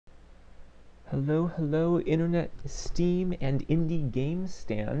Hello, hello, Internet, Steam, and Indie Game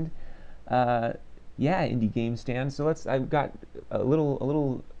Stand. Uh, yeah, Indie Game Stand. So I've got a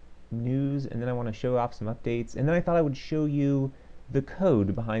little news, and then I want to show off some updates, and then I thought I would show you the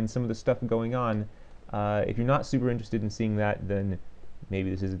code behind some of the stuff going on. If you're not super interested in seeing that, then maybe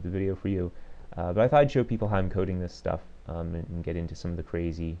this isn't the video for you. But I thought I'd show people how I'm coding this stuff and get into some of the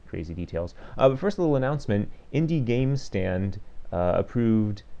crazy, crazy details. But first, a little announcement: Indie Game Stand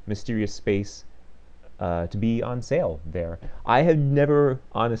approved Mysterious Space to be on sale there. I had never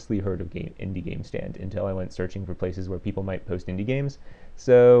honestly heard of Indie Game Stand until I went searching for places where people might post indie games.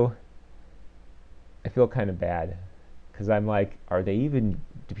 So I feel kind of bad because I'm like, are they even?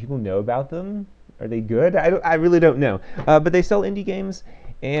 Do people know about them? Are they good? I really don't know. But they sell indie games,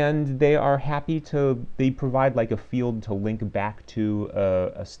 and they are happy to. They provide like a field to link back to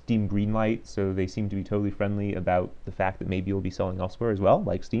a Steam Greenlight, so they seem to be totally friendly about the fact that maybe you'll be selling elsewhere as well,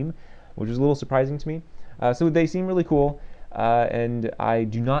 like Steam, which is a little surprising to me. So they seem really cool, and I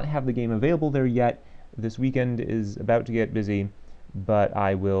do not have the game available there yet. This weekend is about to get busy, but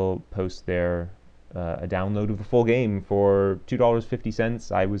I will post there a download of the full game for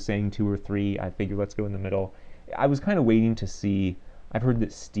 $2.50. I was saying 2 or 3. I figured let's go in the middle. I was kind of waiting to see. I've heard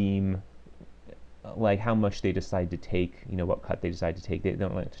that Steam, like how much they decide to take, what cut they decide to take. They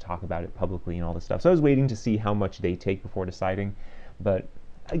don't like to talk about it publicly and all this stuff. So I was waiting to see how much they take before deciding. But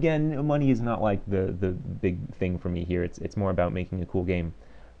again, money is not like the big thing for me here. It's more about making a cool game.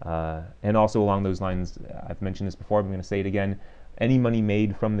 And also along those lines, I've mentioned this before, but I'm going to say it again. Any money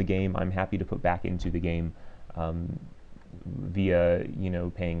made from the game, I'm happy to put back into the game via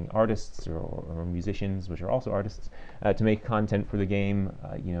paying artists or musicians, which are also artists, to make content for the game.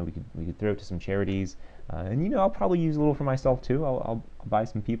 We could throw it to some charities, and I'll probably use a little for myself too. I'll buy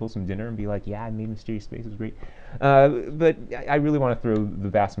some people some dinner and be like, yeah, I made Mysterious Space, it was great. But I really want to throw the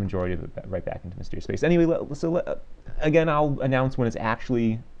vast majority of it right back into Mysterious Space. Anyway, again, I'll announce when it's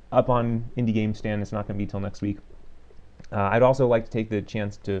actually up on Indie Game Stand. It's not going to be till next week. I'd also like to take the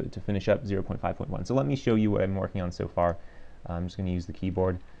chance to finish up 0.5.1. So let me show you what I'm working on so far. I'm just going to use the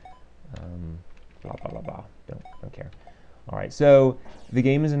keyboard. Blah, blah, blah, blah. Don't care. All right, so the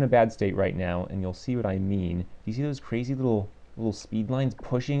game is in a bad state right now, and you'll see what I mean. Do you see those crazy little speed lines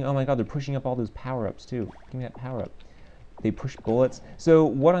pushing? Oh my god, they're pushing up all those power-ups too. Give me that power-up. They push bullets. So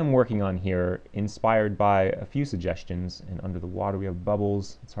what I'm working on here, inspired by a few suggestions, and under the water we have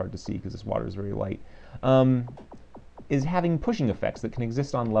bubbles. It's hard to see because this water is very light. Is having pushing effects that can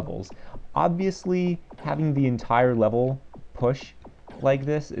exist on levels. Obviously, having the entire level push like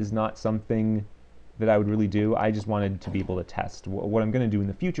this is not something that I would really do. I just wanted to be able to test. What I'm going to do in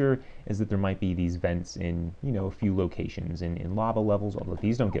the future is that there might be these vents in, a few locations in lava levels. Although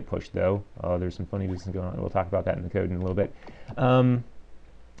these don't get pushed, though. There's some funny business going on. We'll talk about that in the code in a little bit.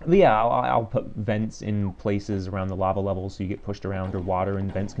 But yeah, I'll put vents in places around the lava levels so you get pushed around, or water,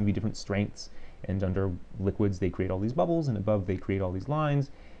 and vents can be different strengths. And under liquids, they create all these bubbles, and above, they create all these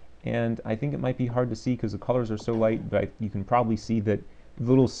lines. And I think it might be hard to see because the colors are so light, but you can probably see that the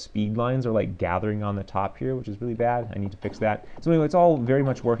little speed lines are like gathering on the top here, which is really bad. I need to fix that. So anyway, it's all very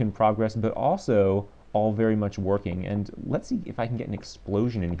much work in progress, but also all very much working. And let's see if I can get an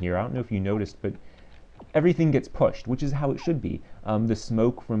explosion in here. I don't know if you noticed, but everything gets pushed, which is how it should be. The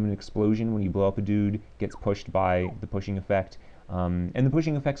smoke from an explosion when you blow up a dude gets pushed by the pushing effect. And the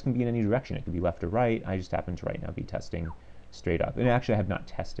pushing effects can be in any direction. It could be left or right. I just happen to right now be testing straight up. And actually, I have not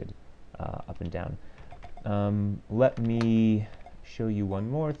tested up and down. Let me show you one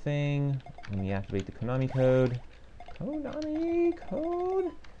more thing. Let me activate the Konami code. Konami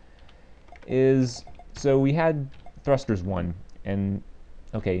code is, so we had thrusters 1, and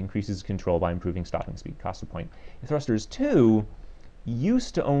okay, increases control by improving stopping speed, cost a point. Thrusters 2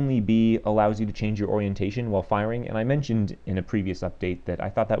 used to only be allows you to change your orientation while firing, and I mentioned in a previous update that I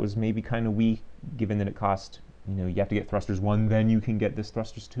thought that was maybe kind of weak, given that it cost, you have to get thrusters 1, then you can get this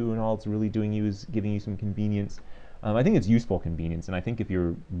thrusters 2, and all it's really doing is giving you some convenience. I think it's useful convenience, and I think if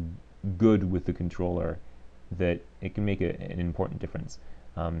you're good with the controller, that it can make an important difference.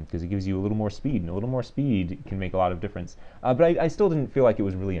 Because it gives you a little more speed, and a little more speed can make a lot of difference. But I still didn't feel like it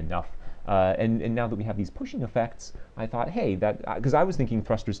was really enough. And now that we have these pushing effects, I thought, hey, because I was thinking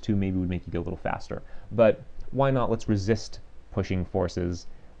thrusters 2 maybe would make you go a little faster. But why not? Let's resist pushing forces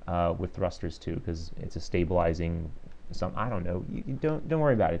with thrusters 2, because it's a stabilizing. I don't know. You don't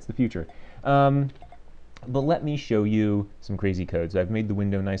worry about it. It's the future. But let me show you some crazy code. So I've made the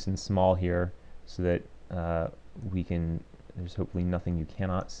window nice and small here, so that we can. There's hopefully nothing you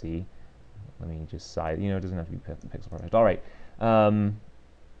cannot see. Let me just size. It doesn't have to be pixel perfect. All right.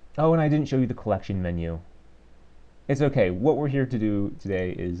 Oh, and I didn't show you the collection menu. It's okay. What we're here to do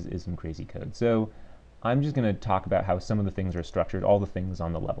today is some crazy code. So I'm just going to talk about how some of the things are structured, all the things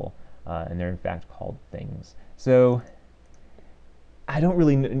on the level, and they're in fact called things. So I don't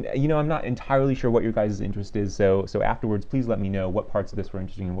really, I'm not entirely sure what your guys' interest is, so afterwards, please let me know what parts of this were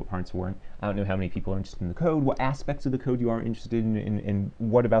interesting and what parts weren't. I don't know how many people are interested in the code, what aspects of the code you are interested in, and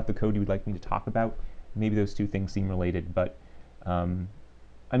what about the code you would like me to talk about. Maybe those two things seem related, but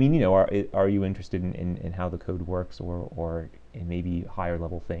I mean, are you interested in how the code works, or in maybe higher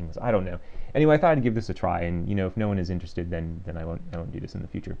level things? I don't know. Anyway, I thought I'd give this a try, and if no one is interested, then I won't do this in the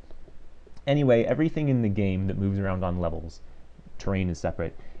future. Anyway, everything in the game that moves around on levels, terrain is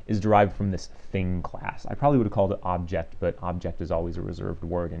separate, is derived from this thing class. I probably would have called it object, but object is always a reserved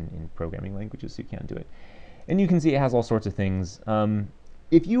word in programming languages, so you can't do it. And you can see it has all sorts of things.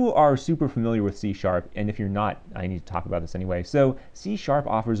 If you are super familiar with C#, and if you're not, I need to talk about this anyway. So C#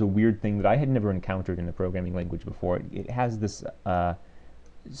 offers a weird thing that I had never encountered in a programming language before. It has this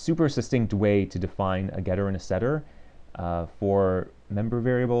super succinct way to define a getter and a setter for member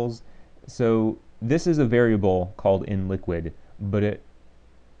variables. So this is a variable called inLiquid, but it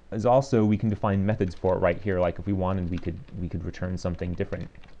is also, we can define methods for it right here. Like if we wanted, we could return something different.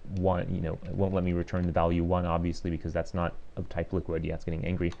 One, it won't let me return the value 1, obviously, because that's not of type liquid. Yeah, it's getting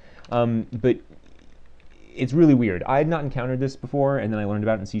angry. But it's really weird. I had not encountered this before, and then I learned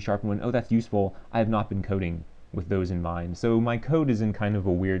about it in C# and went, oh, that's useful. I have not been coding with those in mind. So my code is in kind of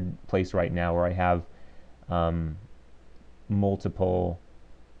a weird place right now where I have multiple,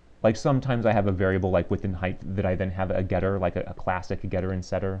 like sometimes I have a variable like width and height that I then have a getter, like a classic getter and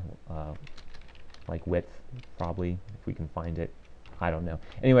setter, like width, probably, if we can find it. I don't know.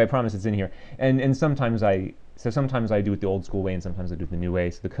 Anyway, I promise it's in here. And sometimes I do it the old school way, and sometimes I do it the new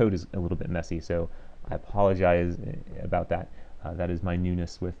way. So the code is a little bit messy. So I apologize about that. That is my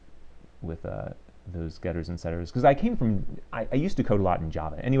newness with those getters and setters, because I used to code a lot in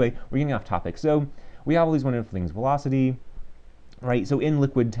Java. Anyway, we're getting off topic. So we have all these wonderful things. Velocity, right? So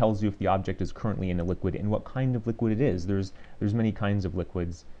inLiquid tells you if the object is currently in a liquid and what kind of liquid it is. There's many kinds of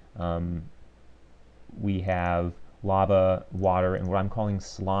liquids. We have lava, water, and what I'm calling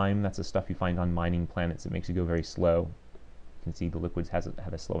slime. That's the stuff you find on mining planets. It makes you go very slow. You can see the liquids have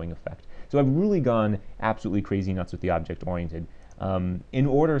a slowing effect. So I've really gone absolutely crazy nuts with the object-oriented. In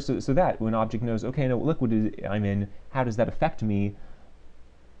order so that when an object knows, okay, no, what liquid I'm in, how does that affect me?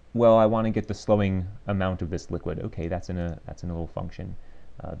 Well, I want to get the slowing amount of this liquid. Okay, that's in a little function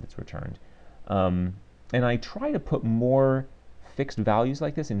that's returned. And I try to put more fixed values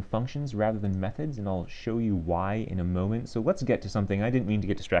like this in functions rather than methods, and I'll show you why in a moment. So let's get to something. I didn't mean to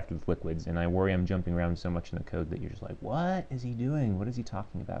get distracted with liquids, and I worry I'm jumping around so much in the code that you're just like, what is he doing? What is he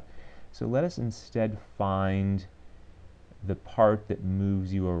talking about? So let us instead find the part that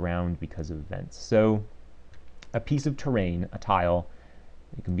moves you around because of vents. So a piece of terrain, a tile,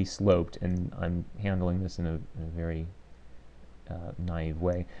 it can be sloped, and I'm handling this in a very naive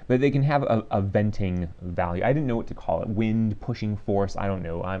way, but they can have a venting value. I didn't know what to call it. Wind, pushing force, I don't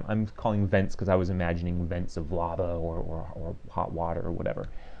know. I'm calling vents because I was imagining vents of lava or hot water or whatever.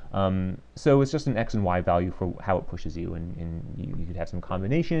 So it's just an x and y value for how it pushes you, and you could have some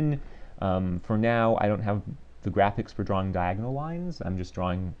combination. For now, I don't have the graphics for drawing diagonal lines. I'm just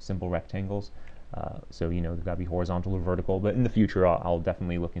drawing simple rectangles. So they've got to be horizontal or vertical, but in the future I'll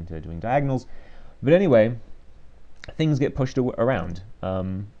definitely look into doing diagonals. But anyway, things get pushed around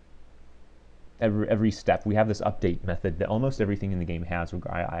every step. We have this update method that almost everything in the game has.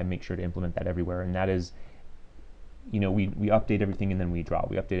 I make sure to implement that everywhere, and that is, we update everything and then we draw.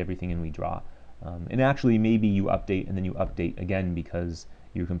 We update everything and we draw. And actually, maybe you update and then you update again because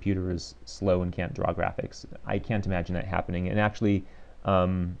your computer is slow and can't draw graphics. I can't imagine that happening. And actually,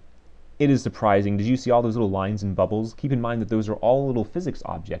 it is surprising. Did you see all those little lines and bubbles? Keep in mind that those are all little physics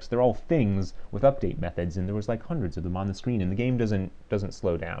objects. They're all things with update methods, and there was like hundreds of them on the screen, and the game doesn't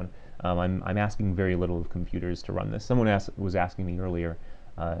slow down. I'm asking very little of computers to run this. Someone was asking me earlier,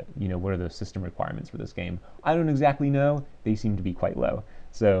 what are the system requirements for this game? I don't exactly know. They seem to be quite low.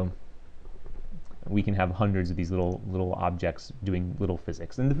 So we can have hundreds of these little objects doing little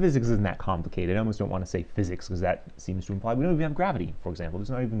physics. And the physics isn't that complicated. I almost don't want to say physics because that seems to imply we don't even have gravity, for example.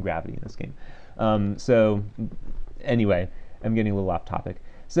 There's not even gravity in this game. So anyway, I'm getting a little off topic.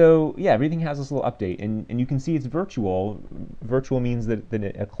 So yeah, everything has this little update, and you can see it's virtual. Virtual means that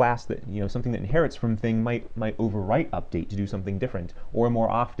a class that, something that inherits from thing might overwrite update to do something different, or more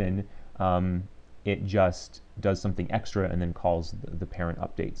often, it just does something extra and then calls the parent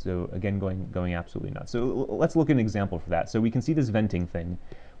update. So again, going absolutely nuts. So let's look at an example for that. So we can see this venting thing,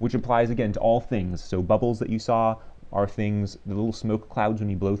 which applies again to all things. So bubbles that you saw are things. The little smoke clouds when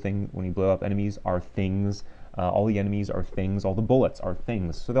you blow up enemies are things. All the enemies are things. All the bullets are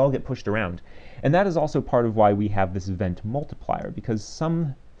things. So they all get pushed around. And that is also part of why we have this vent multiplier, because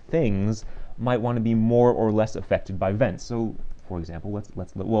some things might want to be more or less affected by vents. So, for example,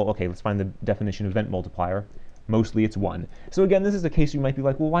 let's find the definition of vent multiplier. Mostly it's 1. So again, this is a case you might be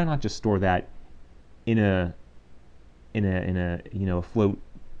like, well, why not just store that in a a float,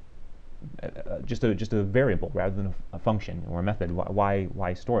 just a variable rather than a function or a method?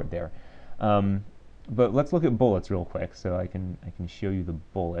 Why store it there? But let's look at bullets real quick, so I can show you the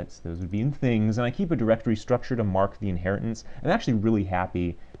bullets. Those would be in things, and I keep a directory structure to mark the inheritance. I'm actually really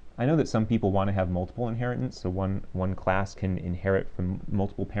happy. I know that some people want to have multiple inheritance, so one class can inherit from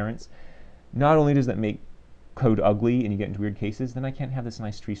multiple parents. Not only does that make code ugly and you get into weird cases, then I can't have this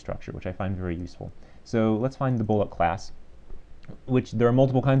nice tree structure, which I find very useful. So let's find the bullet class, which there are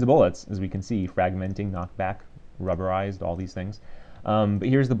multiple kinds of bullets, as we can see: fragmenting, knockback, rubberized, all these things. But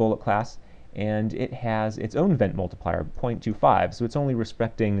here's the bullet class, and it has its own vent multiplier, 0.25, so it's only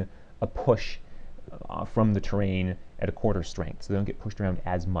respecting a push from the terrain at a quarter strength, so they don't get pushed around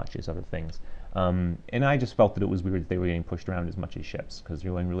as much as other things. And I just felt that it was weird that they were getting pushed around as much as ships, because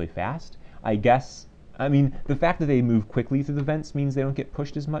they're going really fast. I guess, I mean, the fact that they move quickly through the vents means they don't get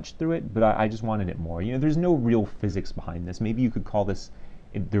pushed as much through it, but I just wanted it more. There's no real physics behind this. Maybe you could call this,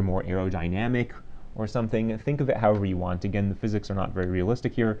 they're more aerodynamic or something. Think of it however you want. Again, the physics are not very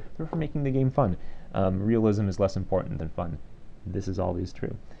realistic here. They're for making the game fun. Realism is less important than fun. This is always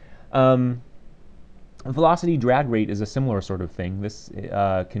true. Velocity drag rate is a similar sort of thing. This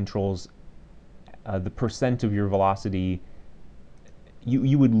controls the percent of your velocity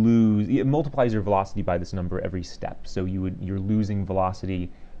you would lose. It multiplies your velocity by this number every step. So you're losing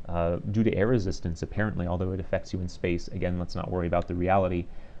velocity due to air resistance, apparently, although it affects you in space. Again, let's not worry about the reality.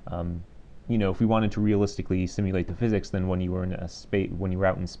 If we wanted to realistically simulate the physics, then when you were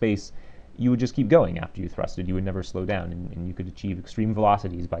out in space, you would just keep going after you thrusted. You would never slow down, and you could achieve extreme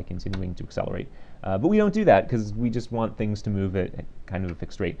velocities by continuing to accelerate. But we don't do that because we just want things to move at kind of a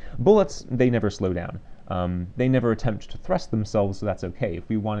fixed rate. Bullets, they never slow down. They never attempt to thrust themselves, so that's okay. If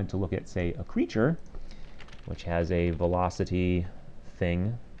we wanted to look at, say, a creature, which has a velocity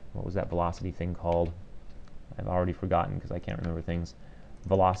thing, what was that velocity thing called? I've already forgotten because I can't remember things.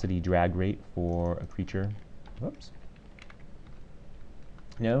 Velocity drag rate for a creature. Whoops.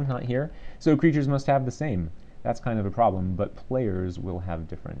 No, not here. So creatures must have the same. That's kind of a problem, but players will have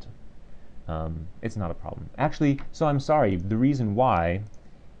different. It's not a problem. Actually, so I'm sorry, the reason why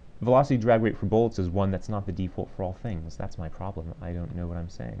velocity drag rate for bullets is 1, that's not the default for all things. That's my problem. I don't know what I'm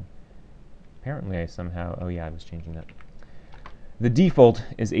saying. Apparently I somehow, oh yeah, I was changing that. The default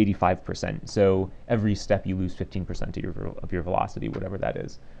is 85%, so every step you lose 15% of your velocity, whatever that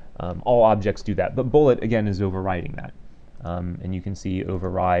is. All objects do that, but bullet, again, is overriding that. And you can see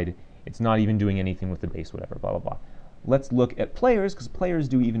override, it's not even doing anything with the base, whatever, blah, blah, blah. Let's look at players, because players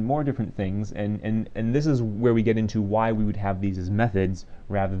do even more different things, and this is where we get into why we would have these as methods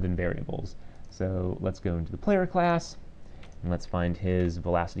rather than variables. So let's go into the player class, and let's find his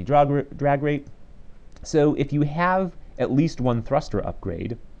velocity drag rate. So if you have at least one thruster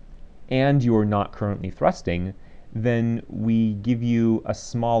upgrade, and you're not currently thrusting, then we give you a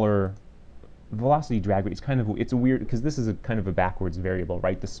smaller velocity drag rate. It's a weird, because this is a kind of a backwards variable,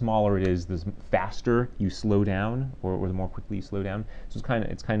 right? The smaller it is, the faster you slow down, or the more quickly you slow down. So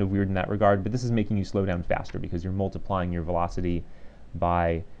it's kind of weird in that regard, but this is making you slow down faster because you're multiplying your velocity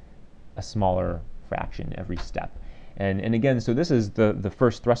by a smaller fraction every step. And again, so this is the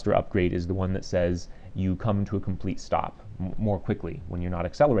first thruster upgrade is the one that says you come to a complete stop more quickly when you're not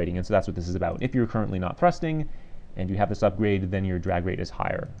accelerating, and so that's what this is about. If you're currently not thrusting, and you have this upgrade, then your drag rate is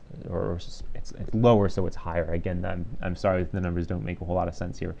higher, or it's lower, so it's higher. Again, I'm sorry if the numbers don't make a whole lot of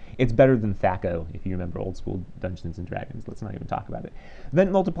sense here. It's better than THAC0, if you remember old school Dungeons and Dragons. Let's not even talk about it.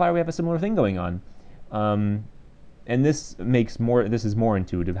 Vent multiplier, we have a similar thing going on. And this is more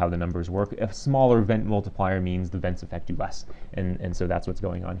intuitive how the numbers work. A smaller vent multiplier means the vents affect you less, and so that's what's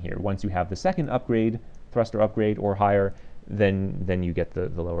going on here. Once you have the second upgrade, thruster upgrade or higher, then you get the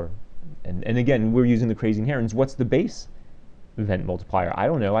lower. And again, we're using the crazy inheritance. What's the base vent multiplier? I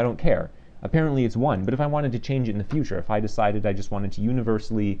don't know. I don't care. Apparently it's 1, but if I wanted to change it in the future, if I decided I just wanted to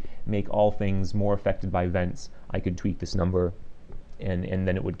universally make all things more affected by vents, I could tweak this number, and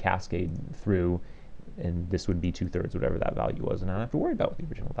then it would cascade through, and this would be 2/3, whatever that value was, and I don't have to worry about what the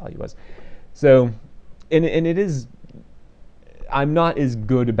original value was. So, and it is, I'm not as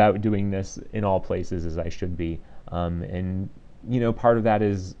good about doing this in all places as I should be, and part of that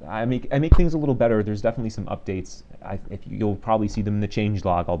is I make things a little better. There's definitely some updates. You'll probably see them in the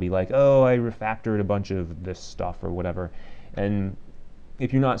changelog. I'll be like, oh, I refactored a bunch of this stuff or whatever, and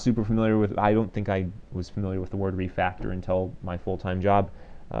if you're not super familiar with, I don't think I was familiar with the word refactor until my full-time job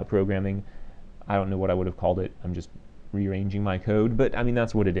programming. I don't know what I would have called it. I'm just rearranging my code, but I mean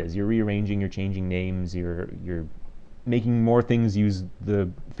that's what it is. You're rearranging, you're changing names, you're making more things use the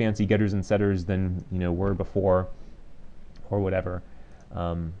fancy getters and setters than were before, or whatever.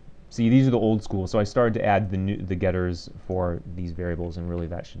 See, these are the old school. So I started to add the getters for these variables, and really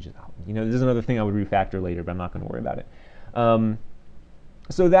that should just this is another thing I would refactor later, but I'm not going to worry about it.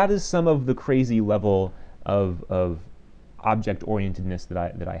 So that is some of the crazy level of object-orientedness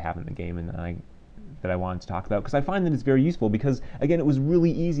that I have in the game, and that I wanted to talk about, because I find that it's very useful, because again, it was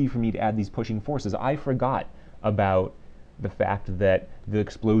really easy for me to add these pushing forces. I forgot about the fact that the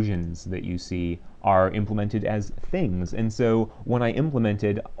explosions that you see are implemented as things, and so when I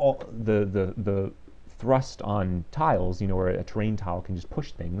implemented all the thrust on tiles, where a terrain tile can just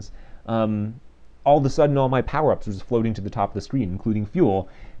push things, all of a sudden all my power-ups were just floating to the top of the screen, including fuel,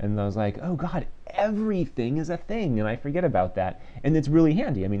 and I was like, oh god, everything is a thing, and I forget about that. And it's really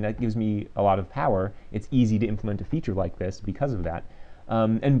handy. I mean, that gives me a lot of power. It's easy to implement a feature like this because of that.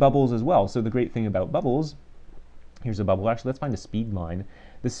 And bubbles as well. So the great thing about bubbles, here's a bubble. Actually, let's find a speed line.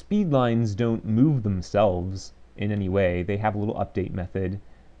 The speed lines don't move themselves in any way. They have a little update method.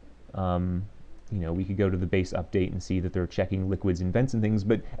 We could go to the base update and see that they're checking liquids and vents and things,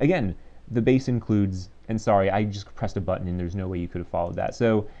 but again, the base includes, and sorry, I just pressed a button and there's no way you could have followed that.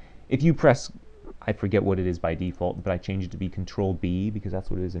 So if you press, I forget what it is by default, but I changed it to be Control B because that's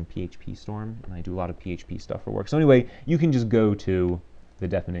what it is in PHP Storm, and I do a lot of PHP stuff for work. So anyway, you can just go to the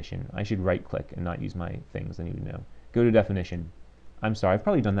definition. I should right click and not use my things, I need to know. Go to definition. I'm sorry, I've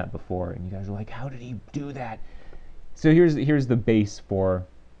probably done that before, and you guys are like, how did he do that? So here's the base for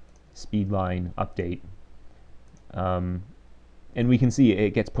speedline update. And we can see it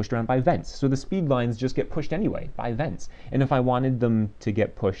gets pushed around by vents. So the speed lines just get pushed anyway by vents. And if I wanted them to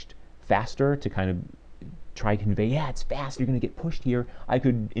get pushed faster, to kind of try to convey, yeah, it's fast, you're going to get pushed here, I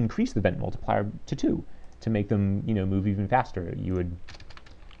could increase the vent multiplier to 2 to make them, move even faster. You would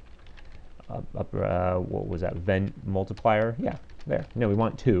what was that, vent multiplier? Yeah, there. No, we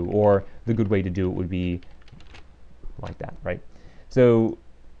want 2. Or the good way to do it would be like that, right? So,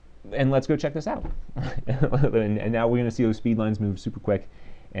 and let's go check this out. and now we're going to see those speed lines move super quick,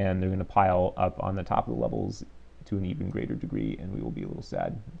 and they're going to pile up on the top of the levels to an even greater degree, and we will be a little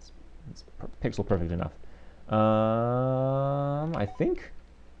sad. It's pixel perfect enough. I think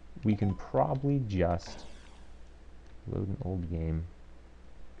we can probably just load an old game.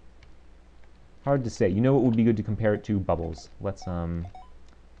 Hard to say. You know what would be good to compare it to? Bubbles. Let's, did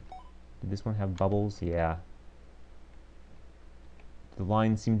this one have bubbles? Yeah. The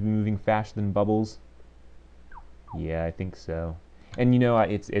lines seem to be moving faster than bubbles. Yeah, I think so. And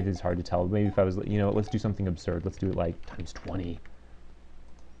it is hard to tell. Maybe if I was, let's do something absurd. Let's do it like times 20.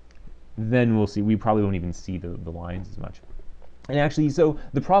 Then we'll see. We probably won't even see the lines as much. And actually, so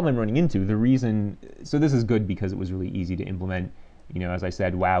the problem I'm running into, the reason, so this is good because it was really easy to implement. As I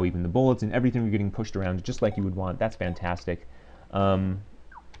said, wow, even the bullets and everything are getting pushed around just like you would want. That's fantastic.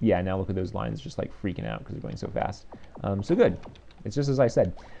 Yeah, now look at those lines just like freaking out because they're going so fast. So good. It's just as I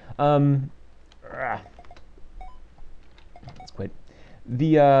said. Let's quit.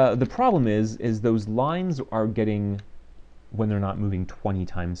 The problem is those lines are getting, when they're not moving 20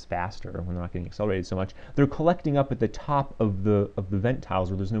 times faster, when they're not getting accelerated so much, they're collecting up at the top of the vent tiles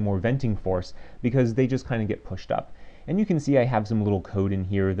where there's no more venting force because they just kind of get pushed up. And you can see I have some little code in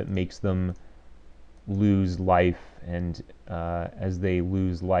here that makes them lose life, and as they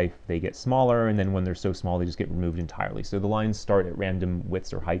lose life they get smaller, and then when they're so small they just get removed entirely. So the lines start at random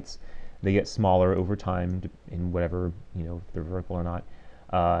widths or heights, they get smaller over time in whatever, if they're vertical or not,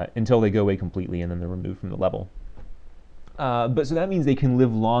 until they go away completely and then they're removed from the level. But so that means they can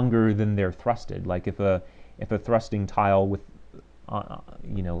live longer than they're thrusted. Like if a thrusting tile with,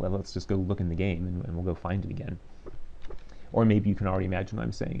 let's just go look in the game and we'll go find it again. Or maybe you can already imagine what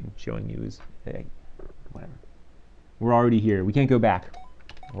I'm saying and showing you is, hey, whatever. We're already here. We can't go back.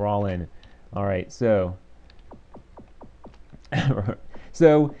 We're all in. All right, so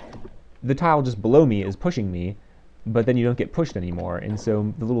so the tile just below me is pushing me, but then you don't get pushed anymore, and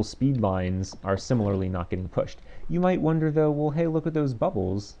so the little speed lines are similarly not getting pushed. You might wonder though, well, hey, look at those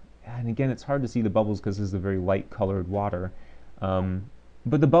bubbles. And again, it's hard to see the bubbles because this is a very light colored water.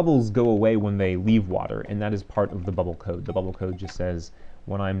 But the bubbles go away when they leave water, and that is part of the bubble code. The bubble code just says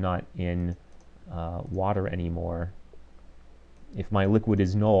when I'm not in water anymore, if my liquid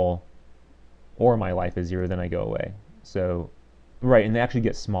is null or my life is 0, then I go away. So, right, and they actually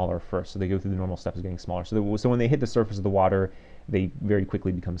get smaller first, so they go through the normal steps of getting smaller. So when they hit the surface of the water, they very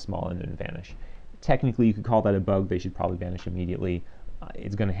quickly become small and then vanish. Technically, you could call that a bug. They should probably vanish immediately.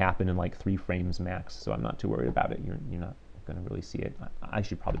 it's going to happen in like 3 frames max, so I'm not too worried about it. You're not going to really see it. I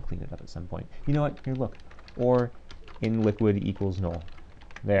should probably clean it up at some point. You know what? Here, look. Or in liquid equals null.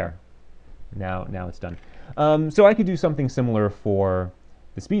 There. Now it's done. So I could do something similar for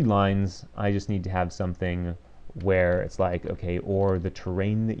the speed lines. I just need to have something where it's like, okay, or the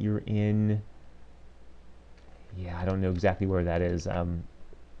terrain that you're in. Yeah, I don't know exactly where that is.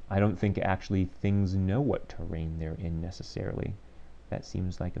 I don't think actually things know what terrain they're in necessarily. That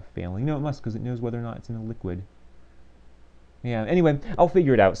seems like a failing. No, it must, because it knows whether or not it's in a liquid. Yeah, anyway, I'll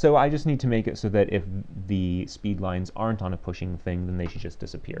figure it out. So I just need to make it so that if the speed lines aren't on a pushing thing, then they should just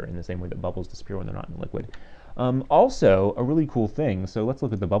disappear in the same way that bubbles disappear when they're not in a liquid. Also, a really cool thing, so let's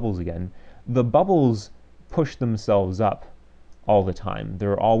look at the bubbles again. The bubbles push themselves up all the time.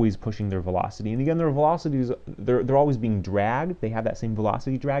 They're always pushing their velocity. And again, their velocities, they're always being dragged. They have that same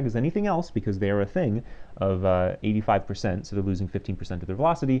velocity drag as anything else because they're a thing of 85%, so they're losing 15% of their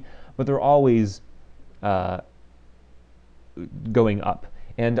velocity, but they're always going up.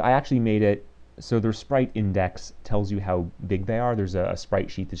 And I actually made it so their sprite index tells you how big they are. There's a sprite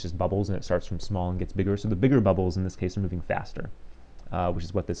sheet that's just bubbles, and it starts from small and gets bigger. So the bigger bubbles in this case are moving faster, which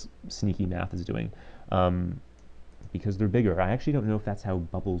is what this sneaky math is doing. Because they're bigger. I actually don't know if that's how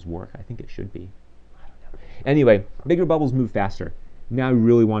bubbles work. I think it should be. I don't know. Anyway, bigger bubbles move faster. Now I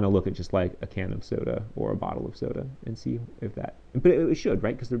really want to look at just like a can of soda or a bottle of soda and see if that. But it should,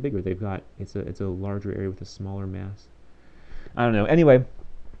 right? Because they're bigger. They've got it's a larger area with a smaller mass. I don't know. Anyway,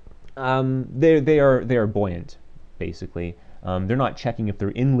 they are buoyant, basically. They're not checking if they're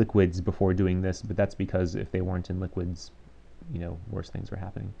in liquids before doing this, but that's because if they weren't in liquids, you know, worse things were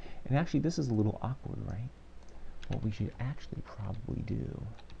happening. And actually, this is a little awkward, right? What we should actually probably do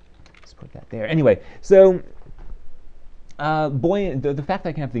is put that there. Anyway, so buoyant. The fact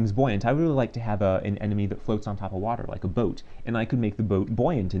that I can have things buoyant, I would really like to have an enemy that floats on top of water, like a boat, and I could make the boat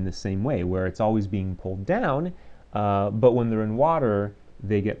buoyant in the same way, where it's always being pulled down. But when they're in water,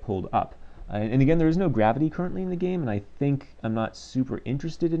 they get pulled up. And again, there is no gravity currently in the game, and I think I'm not super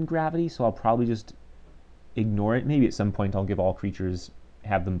interested in gravity, so I'll probably just ignore it. Maybe at some point I'll give all creatures,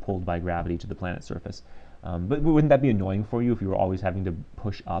 have them pulled by gravity to the planet's surface. But wouldn't that be annoying for you if you were always having to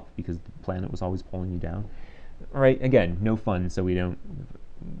push up because the planet was always pulling you down? All right, again, no fun, so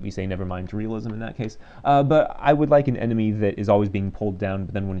we say never mind to realism in that case. But I would like an enemy that is always being pulled down,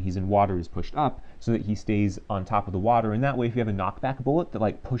 but then when he's in water is pushed up, so that he stays on top of the water. And that way, if you have a knockback bullet that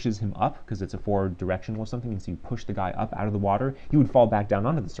like pushes him up, because it's a forward directional or something, and so you push the guy up out of the water, he would fall back down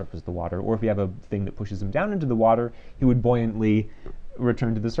onto the surface of the water. Or if you have a thing that pushes him down into the water, he would buoyantly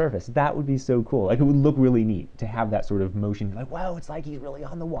return to the surface. That would be so cool. Like, it would look really neat to have that sort of motion. Like, wow, it's like he's really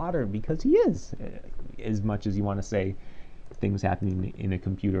on the water, because he is. As much as you want to say things happening in a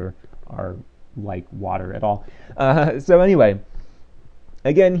computer are like water at all. So anyway,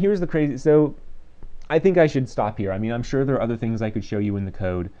 again, here's the crazy. So I think I should stop here. I mean, I'm sure there are other things I could show you in the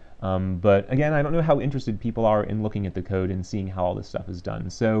code, but again, I don't know how interested people are in looking at the code and seeing how all this stuff is done.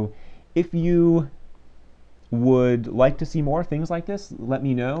 So if you would like to see more things like this, let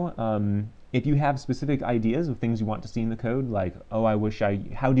me know. If you have specific ideas of things you want to see in the code, like, oh,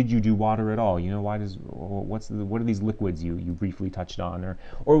 how did you do water at all? You know, what are these liquids you briefly touched on,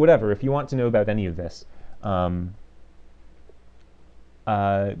 or whatever. If you want to know about any of this, let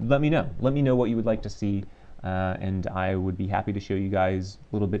me know. Let me know what you would like to see, and I would be happy to show you guys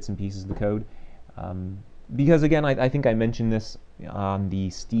little bits and pieces of the code. Because again, I think I mentioned this on the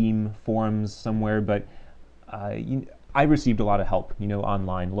Steam forums somewhere, but I received a lot of help,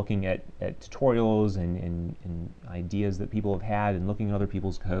 online, looking at tutorials and ideas that people have had, and looking at other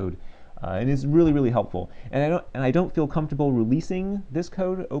people's code, and it's really, really helpful. And I don't feel comfortable releasing this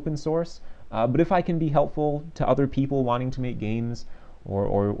code open source, but if I can be helpful to other people wanting to make games,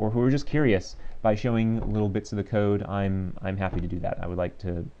 or who are just curious by showing little bits of the code, I'm happy to do that. I would like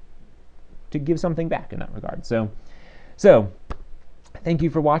to give something back in that regard. So. Thank you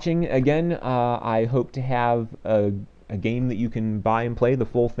for watching. Again, I hope to have a game that you can buy and play, the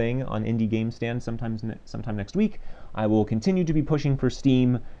full thing, on Indie Game Stand sometime next week. I will continue to be pushing for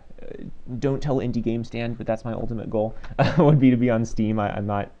Steam. Don't tell Indie Game Stand, but that's my ultimate goal, would be to be on Steam. I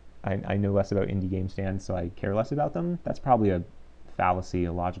know less about Indie Game Stand, so I care less about them. That's probably a fallacy,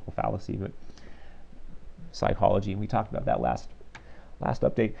 a logical fallacy, but psychology. We talked about that last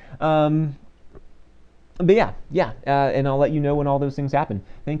update. But yeah, and I'll let you know when all those things happen.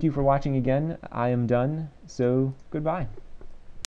 Thank you for watching again. I am done, so goodbye.